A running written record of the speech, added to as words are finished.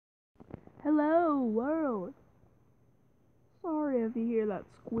Hello, world. Sorry if you hear that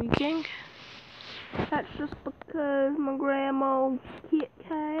squeaking. That's just because my grandma's Kit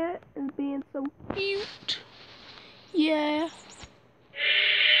Kat is being so cute. Yeah.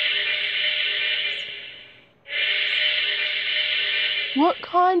 What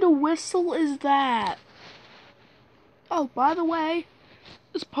kind of whistle is that? Oh, by the way,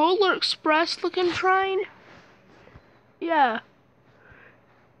 this Polar Express looking train? Yeah.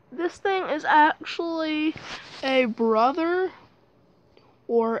 This thing is actually a brother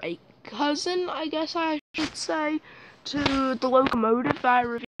or a cousin, I guess I should say, to the locomotive that I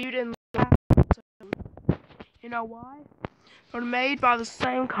reviewed in the last episode. You know why? They're made by the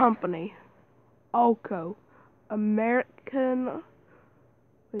same company, ALCO, American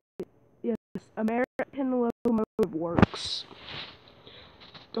Locomotive Works.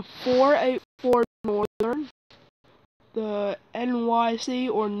 The 484 Northern, the NYC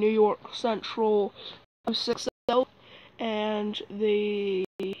or New York Central 060, and the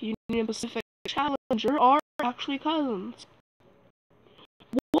Union Pacific Challenger are actually cousins.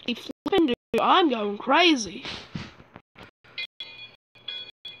 What the flippin' do? I'm going crazy.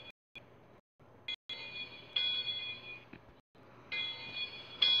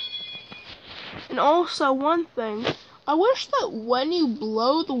 And also one thing, I wish that when you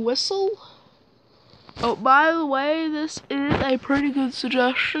blow the whistle, oh, by the way, this is a pretty good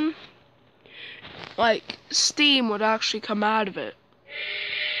suggestion, like steam would actually come out of it.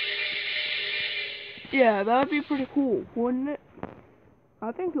 Yeah, that'd be pretty cool, wouldn't it?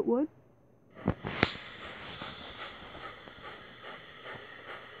 I think it would.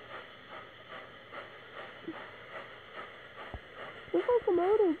 This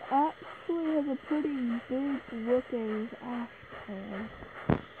locomotive actually has a pretty big looking ash pan.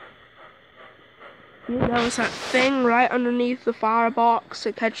 You notice that thing right underneath the firebox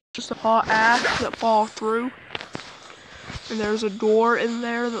that catches the hot ash that fall through? And there's a door in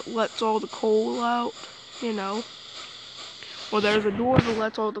there that lets all the coal out, you know. Well, there's a door that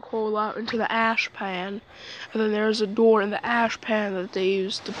lets all the coal out into the ash pan. And then there's a door in the ash pan that they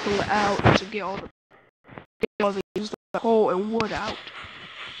use to pull it out to get all the coal and wood out.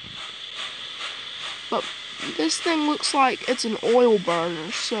 But this thing looks like it's an oil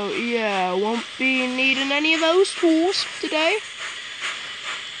burner, so yeah, won't be needing any of those tools today.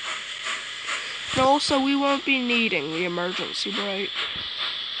 And also, we won't be needing the emergency brake.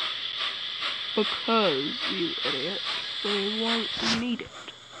 Because, you idiot, we won't need it.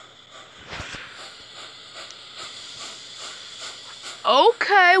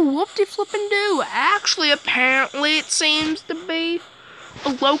 Okay, whoop-de-flippin-do. Actually, apparently it seems to be a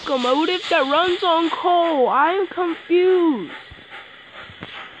locomotive that runs on coal. I am confused.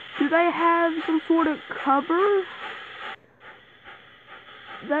 Do they have some sort of cover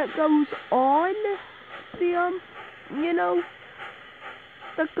that goes on the,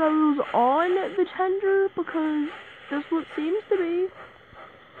 that goes on the tender? Because that's what it seems to be.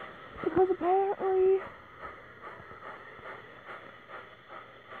 Because apparently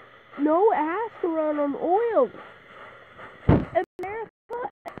no ass to run on oil. America,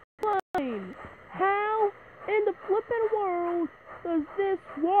 explain. How in the flippin' world does this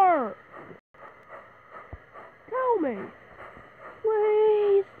work? Tell me.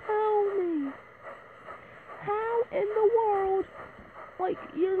 Please tell me. How in the world, like,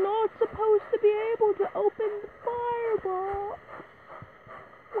 you're not supposed to be able to open the firebox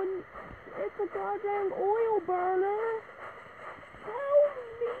when it's a goddamn oil burner? Tell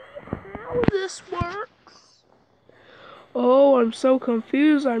me how this works. Oh, I'm so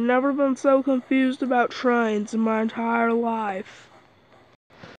confused. I've never been so confused about trains in my entire life.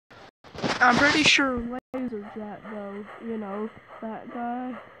 I'm pretty sure Laserjet, though, you know, that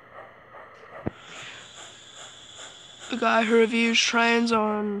guy. The guy who reviews trains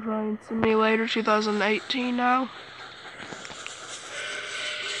on Train Simulator 2018 now.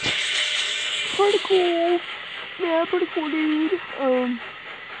 Pretty cool. Yeah, pretty cool dude.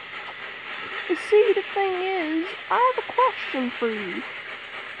 You see, the thing is, I have a question for you.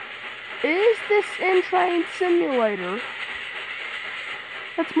 Is this in Train Simulator?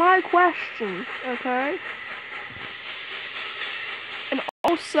 That's my question, okay? And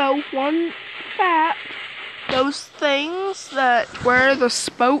also, one fact, those things that where the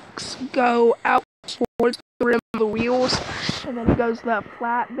spokes go out towards the rim of the wheels, and then it goes to that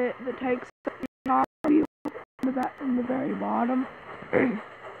flat bit that takes the top wheel in the very bottom.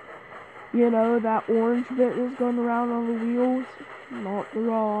 You know, that orange bit is going around on the wheels, not the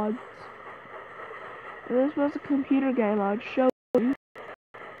rods. If this was a computer game, I'd show you.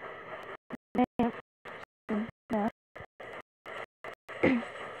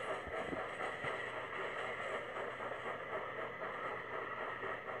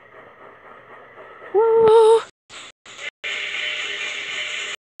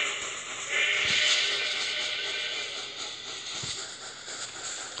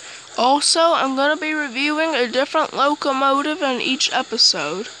 Also, I'm going to be reviewing a different locomotive in each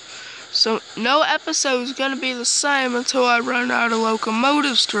episode. So, no episode is going to be the same until I run out of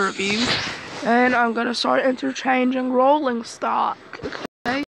locomotives to review. And I'm going to start interchanging rolling stock.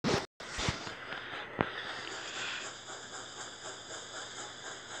 Okay?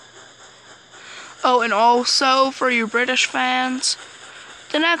 Oh, and also, for you British fans,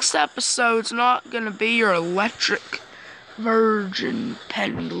 the next episode's not going to be your electric Virgin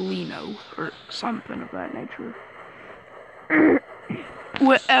Pendolino or something of that nature.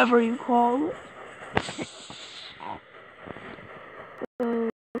 Whatever you call it.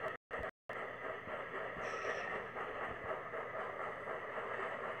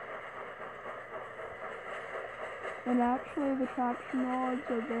 And actually, the traction rods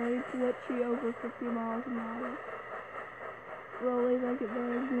are very glitchy over 50 miles an hour. Really, they get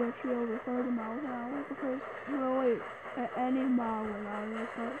very glitchy over 30 miles an hour because really, at any mile an hour, they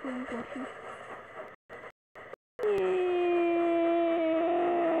start getting glitchy.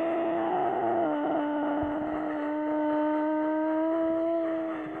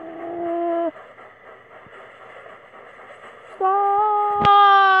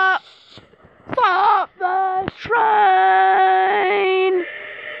 Stop! Stop the train!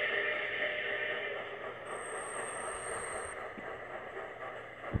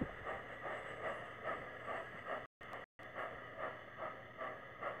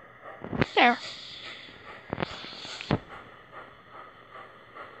 There.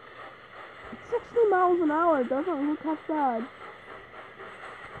 60 miles an hour doesn't look half bad.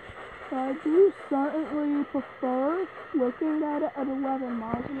 But I do certainly prefer looking at it at 11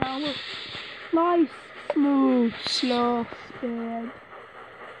 miles an hour. Nice, smooth, slow speed.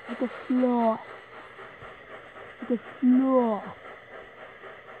 Like a floor. Like a floor.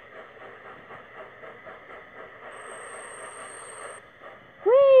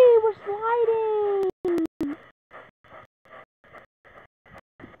 Whee! We're sliding!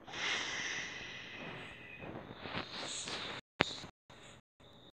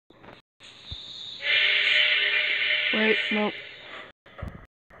 Wait, nope.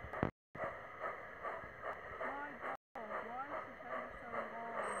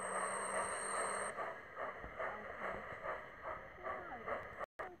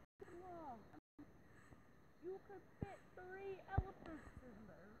 You could fit 3 elephants in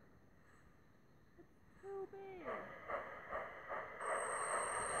there. It's too big.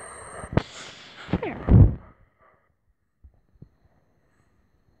 There.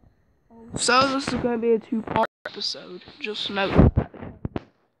 So this is going to be a 2-part episode. Just note that.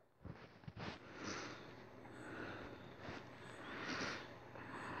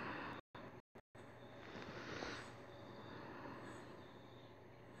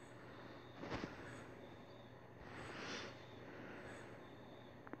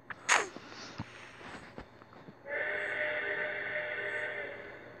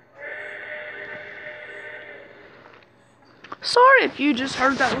 Sorry if you just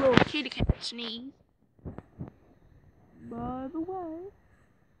heard that little kitty cat sneeze. By the way,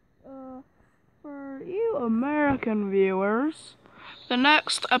 for you American viewers, the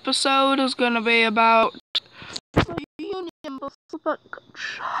next episode is going to be about the Union Pacific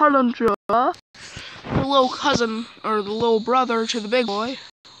Challenger, the little cousin, or the little brother to the big boy.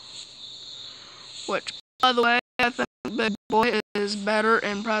 Which, by the way, I think the big boy is better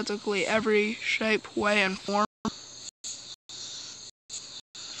in practically every shape, way, and form.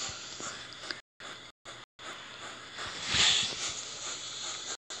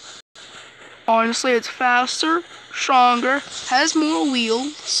 Honestly, it's faster, stronger, has more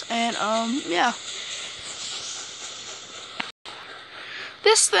wheels, and, yeah.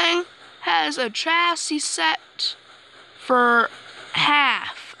 This thing has a chassis set for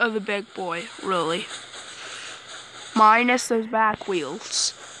half of the big boy, really. Minus those back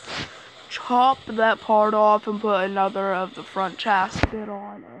wheels. Chop that part off and put another of the front chassis bit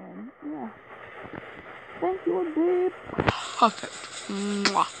on, and, yeah. Thank you, babe. Perfect.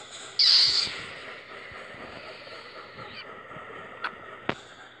 Mwah.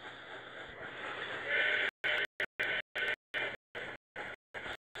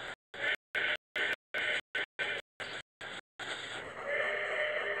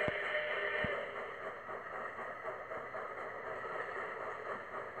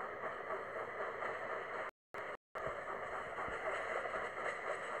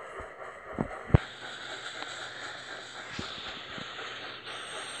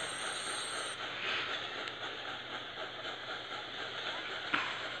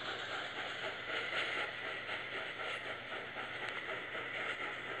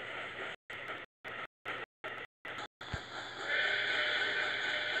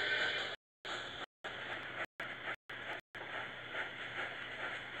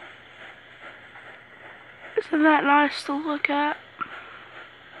 Isn't that nice to look at?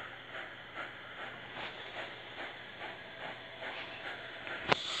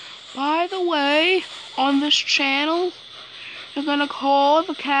 By the way, on this channel, you're gonna call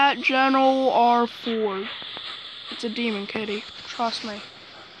the cat General R. Ford. It's a demon kitty. Trust me.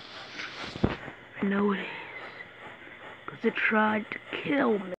 I know it is. Because it tried to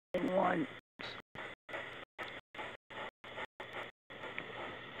kill me once.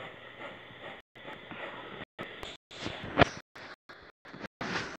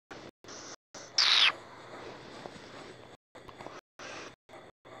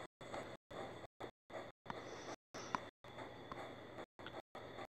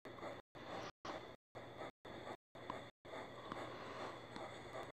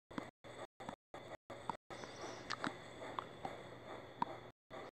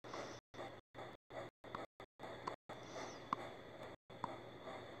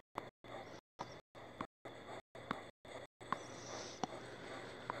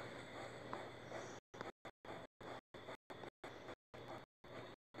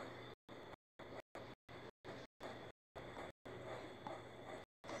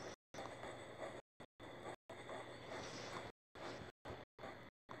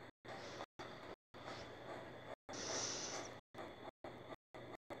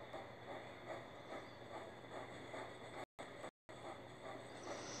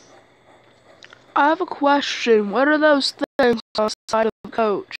 I have a question. What are those things on the side of the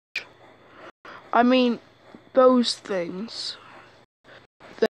coach? I mean, those things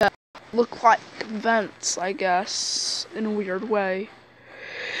that look like vents, I guess, in a weird way.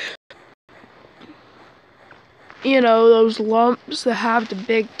 You know, those lumps that have the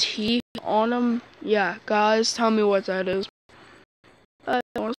big teeth on them. Yeah, guys, tell me what that is. I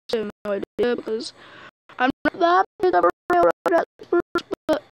honestly have no idea because I'm not that big of a railroad expert,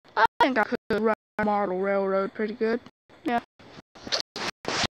 but I think I could run a model railroad pretty good. Yeah.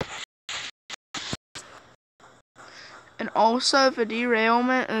 And also, if a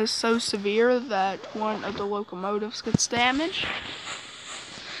derailment is so severe that one of the locomotives gets damaged,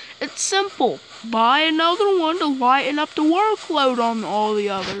 it's simple. Buy another one to lighten up the workload on all the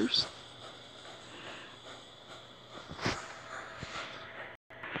others.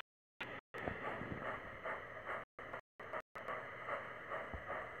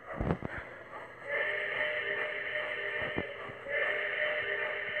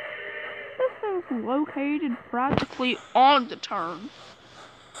 This thing's located practically on the turn.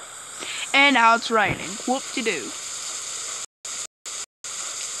 And now it's raining. Whoop-de-doo.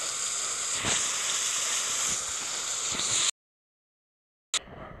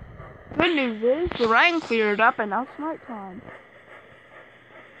 Good news is, the rain cleared up and now it's nighttime.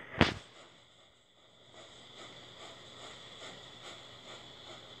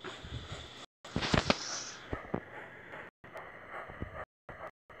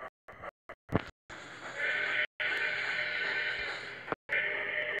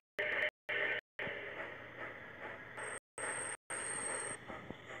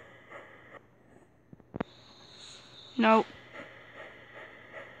 Nope.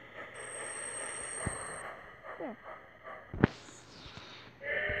 Yeah.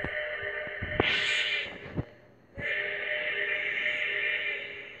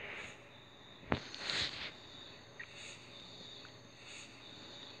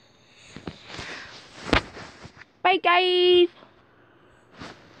 Bye, guys.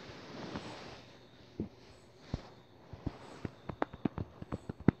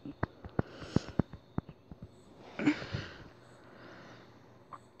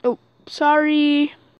 Oh, sorry.